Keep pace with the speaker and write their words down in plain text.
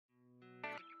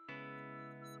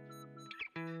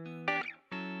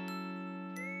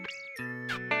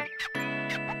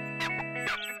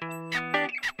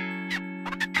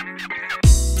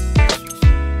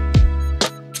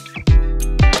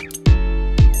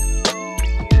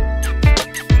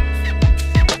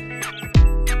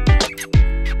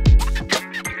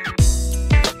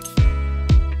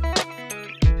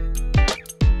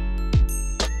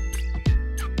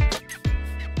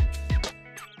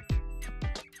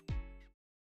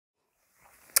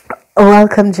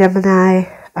Welcome, Gemini.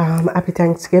 Happy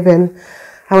Thanksgiving.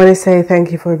 I want to say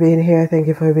thank you for being here. Thank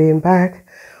you for being back.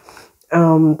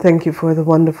 Thank you for the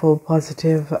wonderful,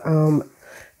 positive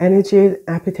energy.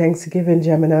 Happy Thanksgiving,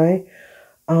 Gemini.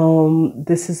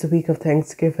 This is the week of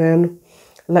Thanksgiving.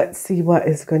 Let's see what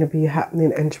is going to be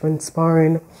happening and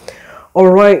transpiring.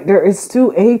 All right, there is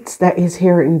 2/8 that is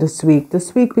here in this week.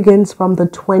 This week begins from the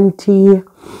 25th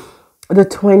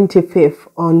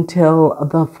until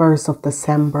the 1st of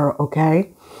December,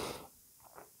 okay?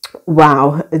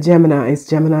 Wow,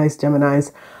 Geminis.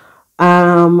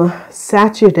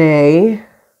 Saturday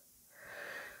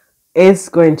is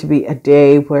going to be a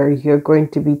day where you're going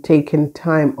to be taking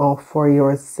time off for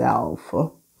yourself.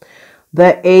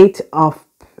 The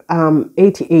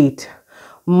 88.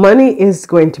 Money is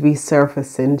going to be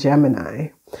surfacing, Gemini.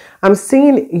 I'm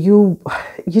seeing you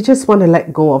just want to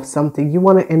let go of something. You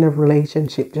want to end a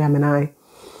relationship, Gemini.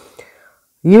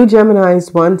 You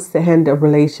Geminis wants to end a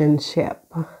relationship.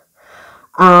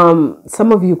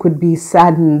 Some of you could be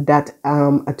saddened that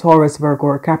a Taurus, Virgo,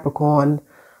 or Capricorn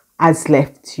has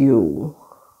left you.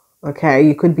 Okay,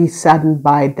 you could be saddened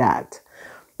by that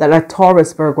a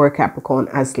Taurus, Virgo, or Capricorn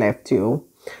has left you.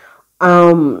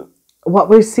 What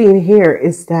we're seeing here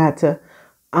is that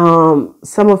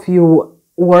some of you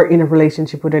were in a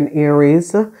relationship with an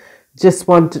Aries, just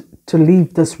want to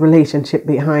leave this relationship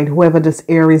behind. Whoever this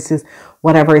Aries is,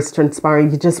 whatever is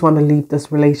transpiring, you just want to leave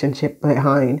this relationship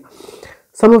behind.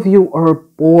 Some of you are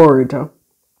bored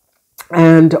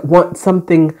and want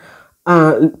something,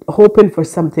 hoping for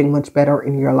something much better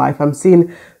in your life. I'm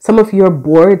seeing some of you are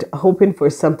bored, hoping for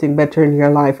something better in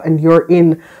your life, and you're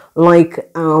in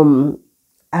like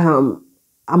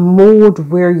a mode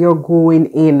where you're going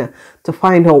in to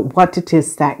find out what it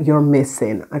is that you're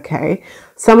missing. Okay,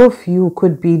 some of you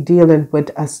could be dealing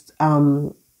with us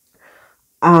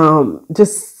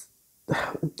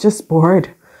just bored,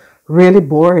 really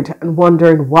bored, and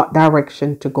wondering what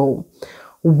direction to go.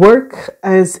 Work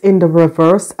is in the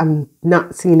reverse. I'm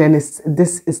not seeing any.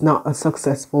 This is not a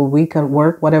successful week at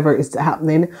work. Whatever is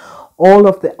happening, all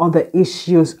of the other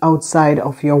issues outside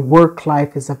of your work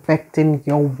life is affecting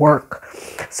your work.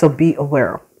 So be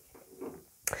aware.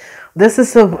 This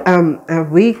is a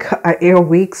week, an air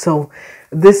week. So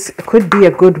this could be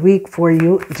a good week for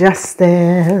you.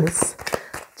 Justice.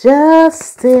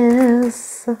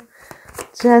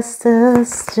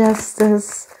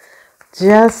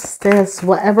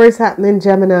 Whatever is happening,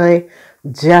 Gemini,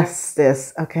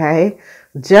 justice, okay?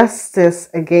 Justice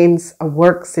against a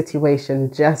work situation,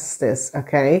 justice,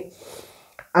 okay?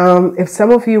 If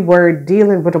some of you were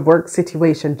dealing with a work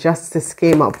situation, justice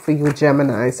came up for you,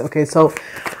 Geminis, okay? So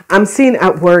I'm seeing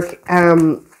at work,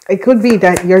 it could be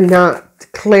that you're not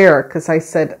clear because I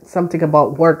said something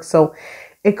about work. So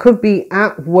it could be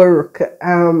at work,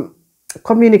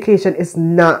 communication is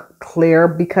not clear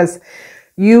because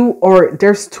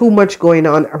there's too much going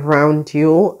on around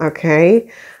you, okay?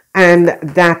 And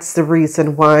that's the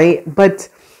reason why. But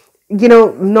you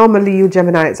know, normally you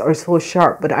Geminis are so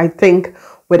sharp, but I think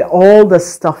with all the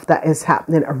stuff that is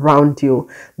happening around you,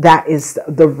 that is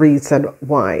the reason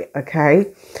why,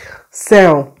 okay?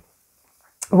 So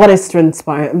what is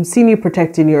transpiring? I'm seeing you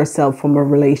protecting yourself from a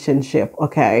relationship,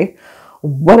 okay?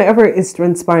 Whatever is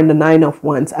transpiring, the 9 of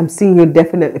Wands, I'm seeing you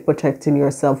definitely protecting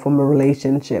yourself from a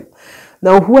relationship.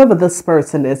 Now, whoever this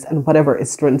person is and whatever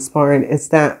is transpiring is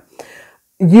that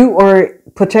you are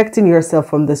protecting yourself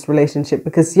from this relationship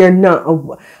because you're not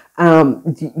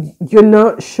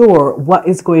sure what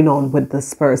is going on with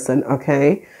this person,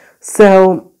 okay?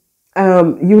 So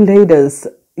you ladies,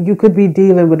 you could be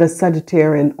dealing with a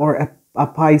Sagittarian or a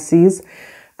Pisces,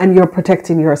 and you're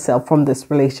protecting yourself from this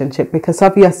relationship because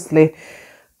obviously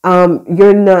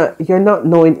you're not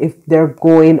knowing if they're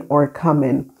going or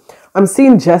coming. I'm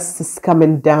seeing justice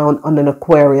coming down on an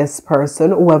Aquarius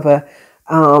person, whoever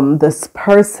this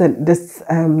person,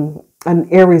 an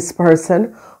Aries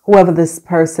person, whoever this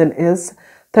person is.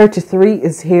 33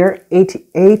 is here,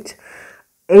 88,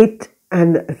 8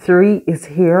 and 3 is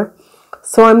here.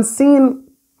 So I'm seeing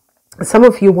some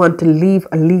of you want to leave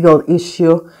a legal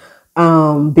issue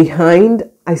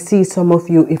behind. I see some of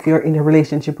you, if you're in a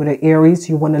relationship with an Aries,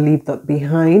 you want to leave that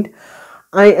behind.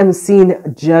 I am seeing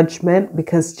judgment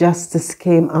because justice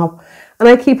came up, and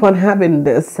I keep on having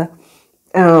this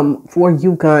for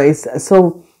you guys.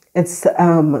 So it's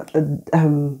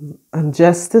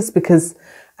justice because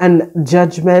and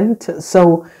judgment.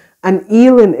 So an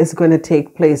healing is going to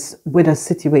take place with a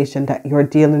situation that you're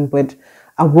dealing with,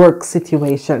 a work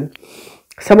situation.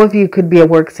 Some of you could be a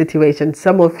work situation.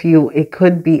 Some of you, it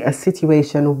could be a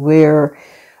situation where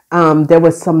there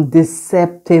was some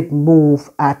deceptive move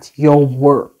at your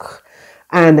work.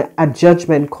 and a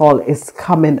judgment call is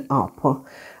coming up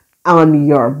on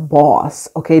your boss.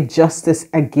 Okay, justice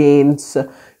against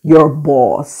your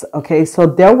boss. Okay, so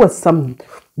there was some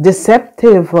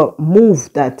deceptive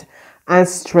move that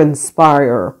has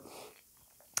transpired,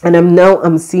 and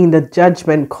I'm seeing the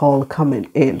judgment call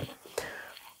coming in.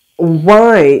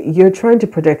 Why? You're trying to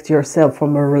protect yourself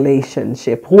from a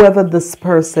relationship. Whoever this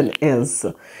person is,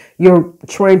 you're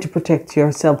trying to protect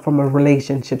yourself from a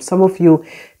relationship. Some of you,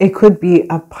 it could be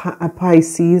a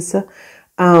Pisces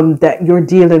that you're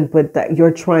dealing with, that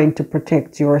you're trying to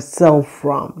protect yourself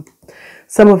from.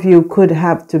 Some of you could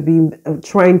have to be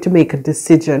trying to make a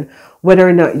decision whether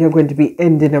or not you're going to be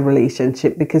ending a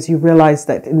relationship because you realize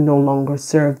that it no longer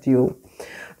served you.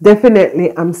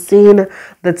 Definitely, I'm seeing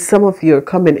that some of you are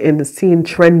coming in, seeing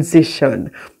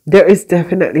transition. There is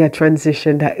definitely a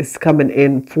transition that is coming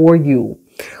in for you.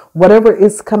 Whatever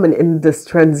is coming in this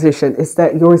transition is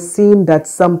that you're seeing that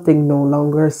something no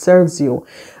longer serves you.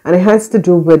 And it has to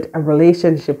do with a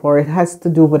relationship, or it has to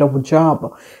do with a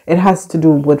job. It has to do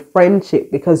with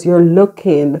friendship, because you're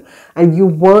looking and you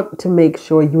want to make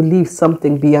sure you leave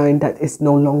something behind that is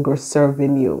no longer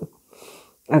serving you.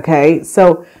 Okay,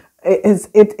 so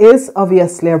it is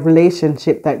obviously a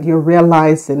relationship that you're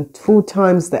realizing 2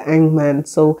 times the hangman.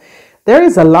 So there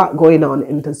is a lot going on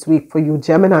in this week for you,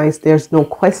 Geminis. There's no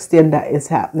question that is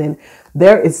happening.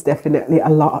 There is definitely a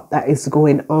lot that is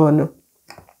going on.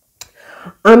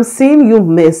 I'm seeing you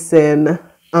missing.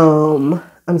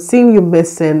 I'm seeing you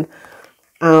missing.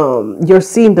 You're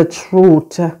seeing the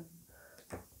truth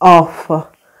of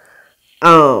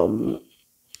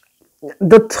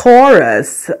the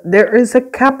Taurus. There is a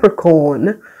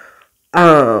Capricorn,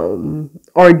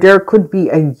 or there could be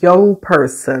a young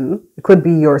person, it could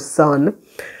be your son,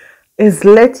 is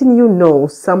letting you know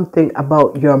something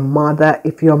about your mother.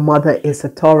 If your mother is a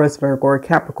Taurus, Virgo, or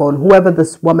Capricorn, whoever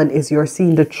this woman is, you're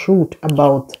seeing the truth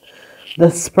about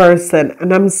this person.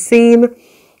 And I'm seeing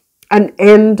an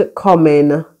end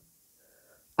coming,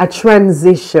 a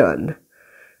transition.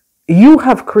 You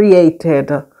have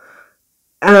created,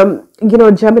 you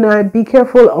know, Gemini, be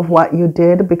careful of what you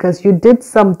did, because you did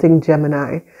something,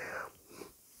 Gemini.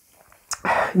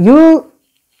 You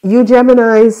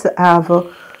Geminis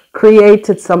have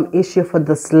created some issue for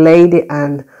this lady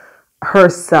and her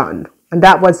son, and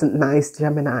that wasn't nice,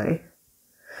 Gemini.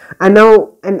 I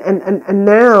know, and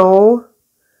now,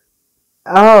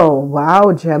 oh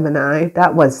wow, Gemini,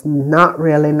 that was not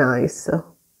really nice.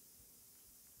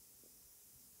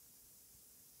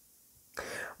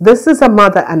 This is a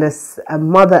mother and a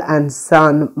mother and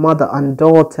son, mother and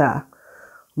daughter.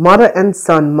 Mother and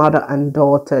son, mother and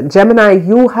daughter. Gemini,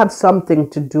 you have something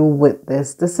to do with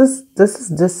this. This is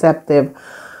deceptive.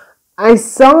 I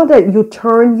saw that you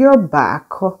turn your back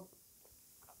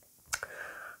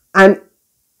and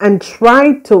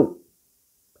try to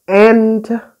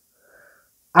end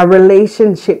a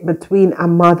relationship between a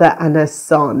mother and a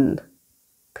son.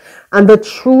 And the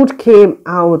truth came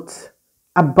out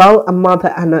about a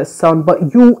mother and a son,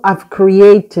 but you have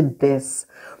created this.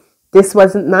 This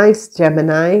wasn't nice,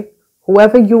 Gemini.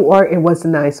 Whoever you are, it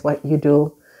wasn't nice what you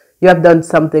do. You have done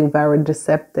something very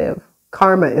deceptive.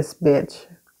 Karma is bitch.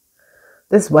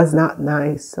 This was not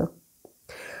nice.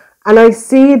 And I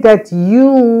see that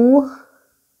you,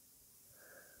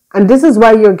 and this is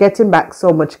why you're getting back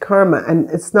so much karma, and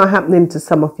it's not happening to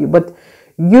some of you, but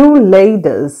you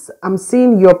ladies, I'm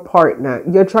seeing your partner.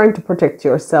 You're trying to protect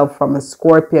yourself from a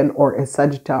Scorpion or a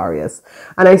Sagittarius.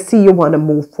 And I see you want to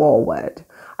move forward.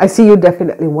 I see you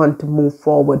definitely want to move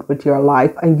forward with your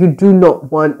life, and you do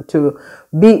not want to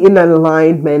be in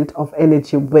alignment of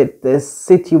energy with this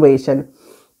situation.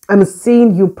 I'm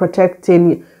seeing you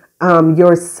protecting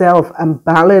yourself and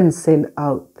balancing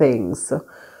out things.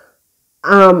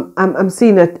 I'm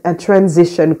seeing a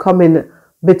transition coming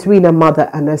between a mother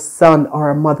and a son,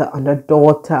 or a mother and a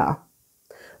daughter.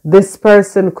 This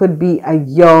person could be a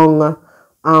young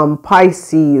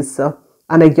Pisces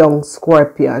and a young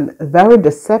Scorpion. Very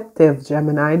deceptive,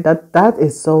 Gemini. That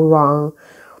is so wrong.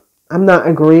 I'm not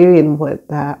agreeing with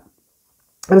that.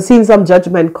 I'm seeing some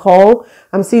judgment call.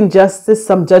 I'm seeing justice,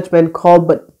 some judgment call,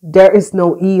 but there is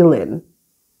no healing.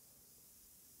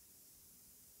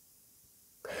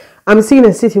 I'm seeing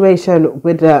a situation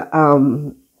with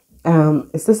a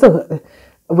is this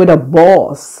with a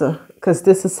boss? Because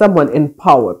this is someone in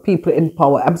power, people in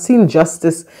power. I'm seeing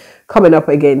justice coming up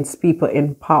against people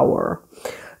in power.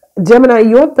 Gemini,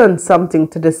 you have done something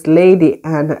to this lady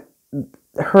and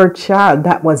her child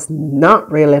that was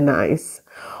not really nice,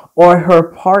 or her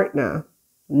partner,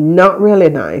 not really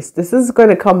nice. This is going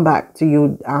to come back to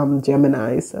you,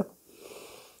 Geminis.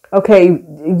 Okay,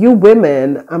 you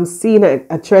women, I'm seeing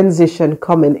a transition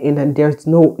coming in and there's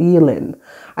no healing.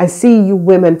 I see you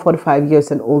women 45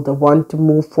 years and older want to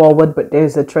move forward, but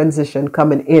there's a transition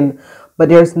coming in, but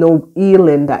there's no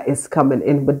healing that is coming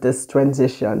in with this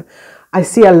transition. I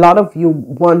see a lot of you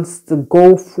wants to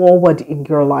go forward in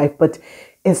your life, but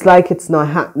it's like it's not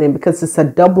happening because it's a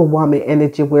double whammy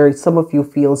energy where some of you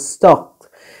feel stuck.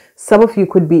 Some of you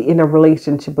could be in a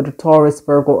relationship with a Taurus,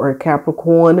 Virgo, or a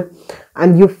Capricorn,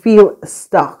 and you feel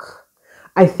stuck.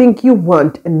 I think you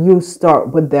want a new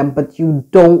start with them, but you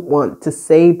don't want to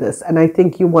say this. And I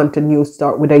think you want a new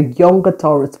start with a younger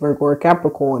Taurus, Virgo, or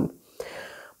Capricorn,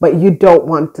 but you don't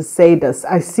want to say this.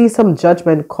 I see some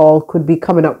judgment call could be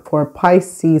coming up for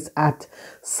Pisces at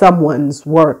someone's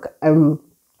work. I'm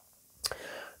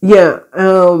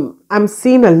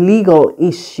seeing a legal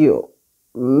issue.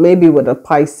 Maybe with a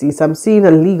Pisces. I'm seeing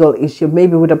a legal issue,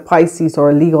 maybe with a Pisces, or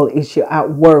a legal issue at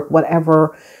work,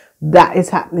 whatever that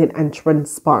is happening and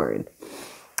transpiring.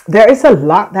 There is a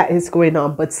lot that is going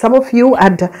on, but some of you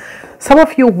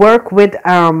work with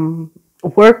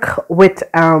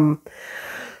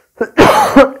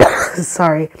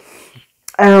sorry,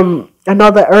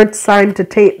 another earth sign to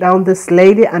take down this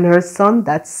lady and her son.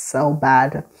 That's so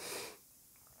bad.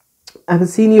 I'm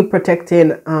seeing you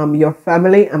protecting your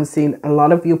family. I'm seeing a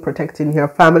lot of you protecting your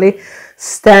family,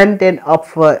 standing up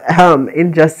for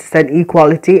injustice and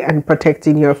equality and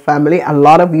protecting your family. A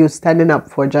lot of you standing up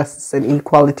for justice and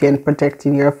equality and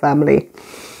protecting your family.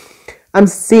 I'm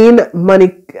seeing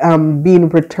money being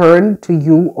returned to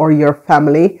you or your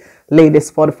family, ladies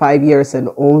 45 years and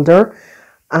older.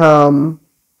 I'm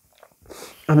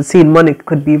seeing money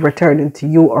could be returning to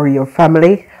you or your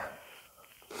family.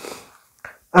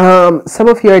 Some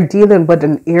of you are dealing with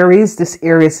an Aries. This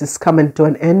Aries is coming to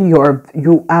an end.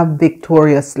 You have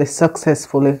victoriously,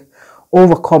 successfully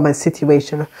overcome a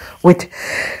situation with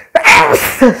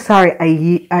sorry,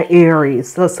 a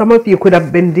Aries. So some of you could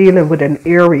have been dealing with an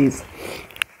Aries,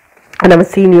 and I'm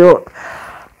seeing you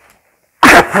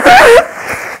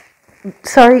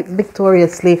sorry,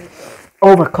 victoriously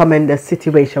overcoming the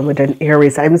situation with an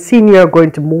Aries. I'm seeing you're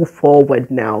going to move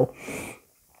forward now.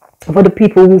 For the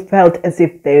people who felt as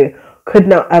if they could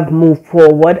not have moved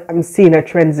forward, I'm seeing a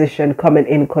transition coming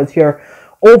in because you're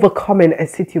overcoming a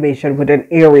situation with an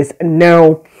Aries and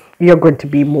now you're going to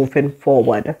be moving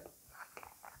forward.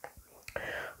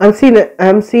 I'm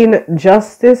seeing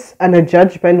justice and a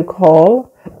judgment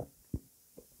call.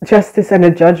 Justice and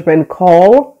a judgment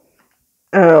call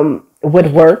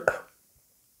with work.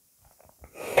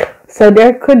 So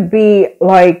there could be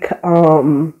like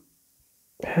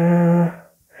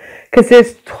because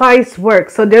there's twice work,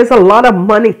 so there's a lot of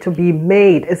money to be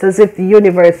made. It's as if the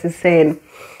universe is saying,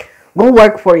 go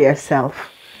work for yourself,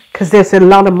 because there's a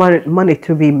lot of money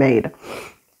to be made.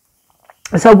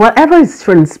 So whatever is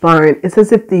transpiring, it's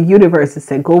as if the universe is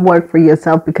saying, go work for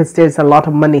yourself, because there's a lot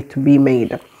of money to be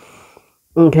made.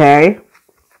 Okay.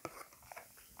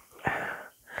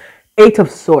 Eight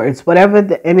of Swords, whatever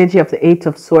the energy of the Eight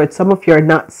of Swords, some of you are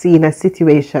not seeing a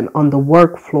situation on the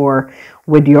work floor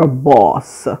with your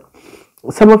boss.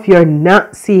 Some of you are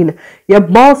not seeing, your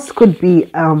boss could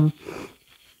be a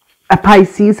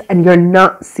Pisces and you're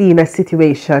not seeing a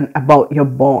situation about your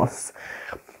boss.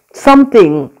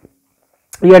 Something,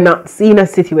 you're not seeing a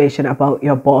situation about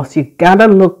your boss. You gotta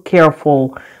look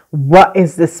careful. What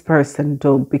is this person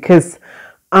doing? Because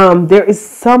there is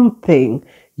something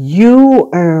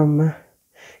you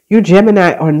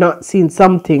Gemini are not seeing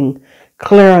something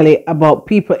clearly about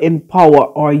people in power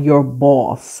or your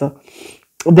boss.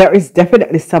 There is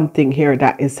definitely something here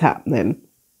that is happening.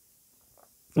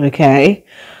 Okay.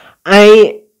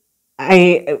 You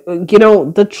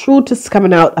know, the truth is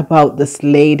coming out about this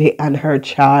lady and her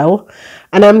child,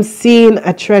 and I'm seeing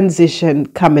a transition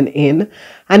coming in,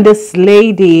 and this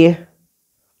lady,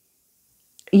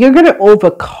 you're going to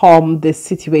overcome this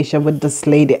situation with this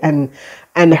lady and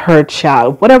her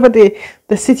child. Whatever the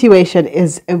situation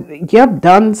is, you have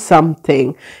done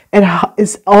something. It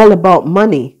is all about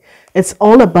money. It's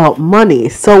all about money.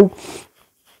 So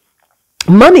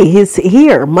money is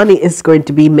here. Money is going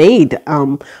to be made.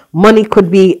 Money could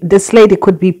be, this lady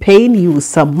could be paying you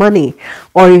some money.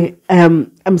 Or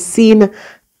I'm seeing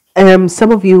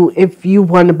some of you, if you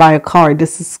want to buy a car,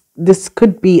 this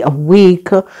could be a week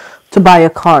to buy a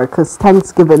car, because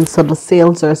Thanksgiving, so the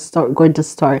sales are going to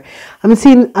start. I'm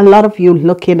seeing a lot of you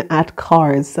looking at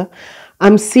cars.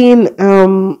 I'm seeing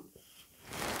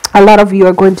a lot of you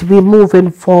are going to be moving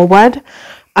forward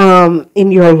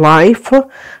in your life.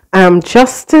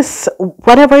 Justice,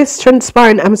 whatever is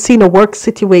transpiring, I'm seeing a work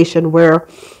situation where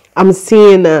I'm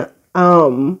seeing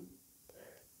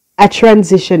a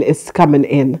transition is coming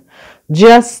in.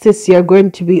 Justice, you're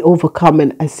going to be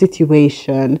overcoming a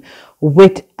situation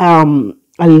with a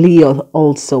Leo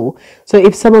also. So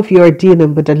if some of you are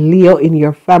dealing with a Leo in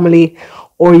your family,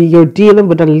 or you're dealing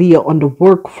with a Leo on the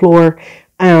work floor,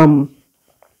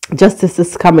 justice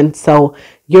is coming. So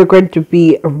you're going to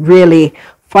be really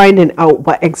finding out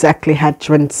what exactly had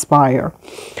transpired.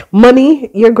 Money,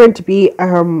 you're going to be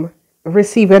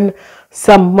receiving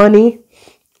some money,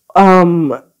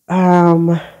 but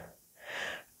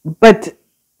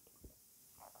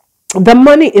the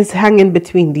money is hanging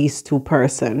between these two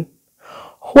persons.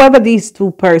 Whoever these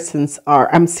two persons are,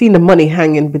 I'm seeing the money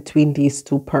hanging between these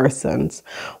two persons.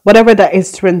 Whatever that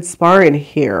is transpiring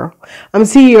here, I'm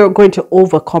seeing you're going to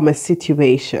overcome a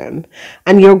situation,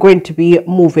 and you're going to be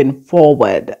moving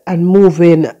forward and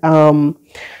moving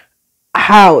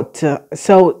out.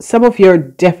 So some of you are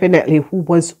definitely who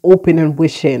was open and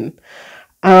wishing.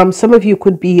 Some of you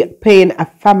could be paying a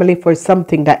family for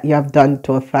something that you have done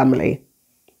to a family.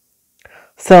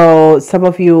 So some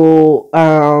of you,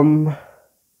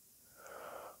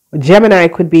 Gemini,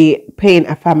 could be paying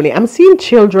a family. I'm seeing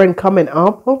children coming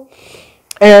up.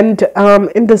 And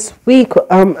in this week,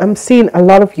 I'm seeing a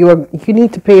lot of you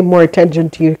need to pay more attention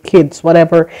to your kids,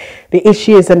 whatever the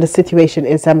issue is and the situation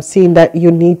is. I'm seeing that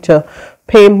you need to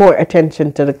pay more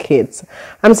attention to the kids.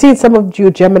 I'm seeing some of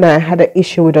you, Gemini, had an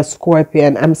issue with a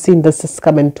Scorpion. I'm seeing this is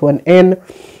coming to an end.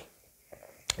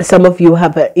 Some of you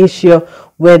have an issue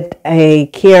with a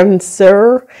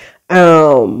Cancer.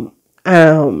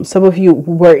 Some of you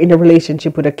who were in a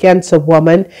relationship with a Cancer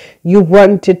woman, you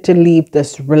wanted to leave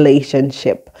this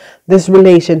relationship. This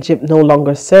relationship no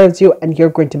longer serves you, and you're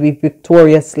going to be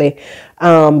victoriously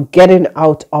getting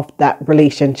out of that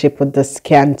relationship with this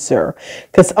Cancer.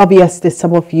 Because obviously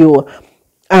some of you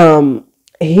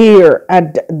here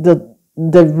at the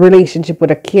relationship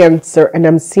with a Cancer, and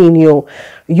I'm seeing you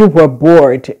were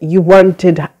bored, you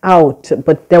wanted out,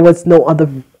 but there was no other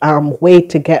way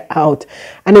to get out,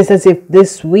 and it's as if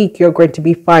this week you're going to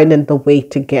be finding the way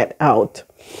to get out.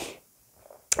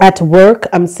 At work,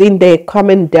 I'm seeing they're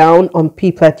coming down on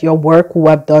people at your work who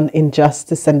have done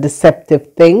injustice and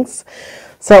deceptive things.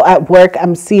 So at work,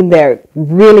 I'm seeing they're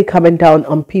really coming down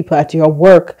on people at your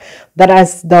work that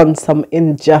has done some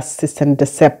injustice and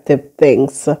deceptive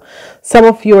things. Some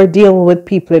of you are dealing with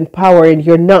people in power and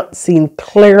you're not seeing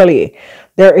clearly.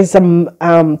 There is someone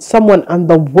on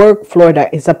the work floor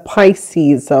that is a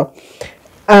Pisces.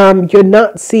 You're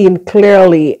not seeing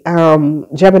clearly,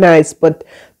 Geminis, but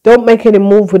don't make any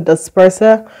move with this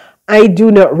person. I do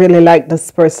not really like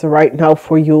this person right now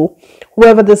for you.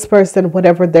 Whoever this person,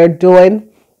 whatever they're doing,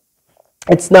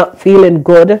 it's not feeling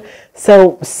good.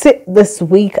 So sit this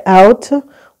week out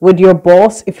with your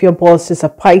boss. If your boss is a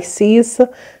Pisces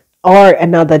or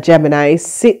another Gemini,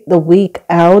 sit the week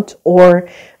out, or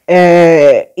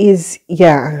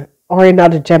or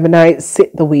another Gemini,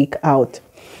 sit the week out.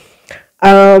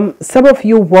 Some of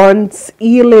you want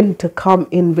healing to come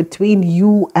in between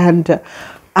you and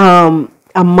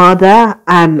a mother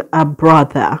and a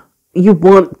brother. You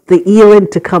want the healing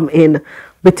to come in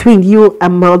between you, a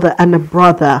mother and a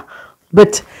brother,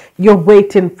 but you're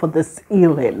waiting for this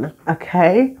healing.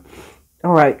 Okay,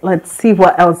 all right, let's see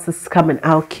what else is coming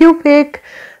out. Cupid,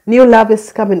 new love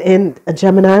is coming in, a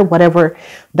Gemini, whatever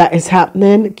that is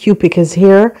happening. Cupid is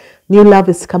here, new love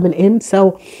is coming in.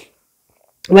 So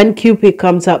when Cupid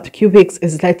comes up, Cupid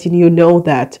is letting you know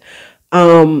that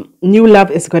new love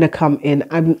is going to come in.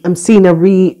 I'm seeing a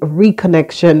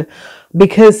reconnection,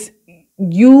 because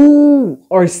you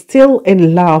are still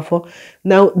in love.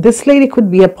 Now, this lady could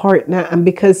be a partner, and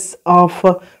because of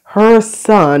her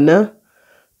son,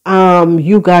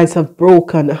 you guys have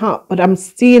broken up. But I'm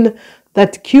seeing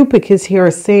that Cupid is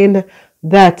here saying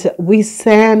that we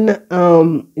send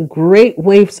great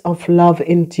waves of love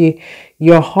into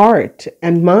your heart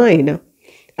and mine,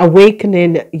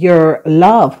 awakening your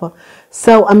love.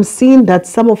 So I'm seeing that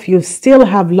some of you still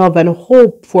have love and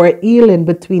hope for healing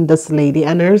between this lady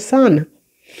and her son.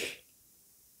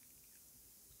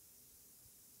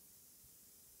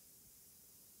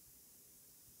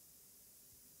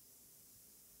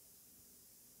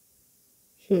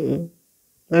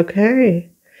 Okay.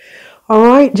 All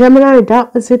right, Gemini,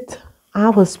 that was it. I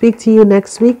will speak to you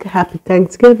next week. Happy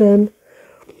Thanksgiving.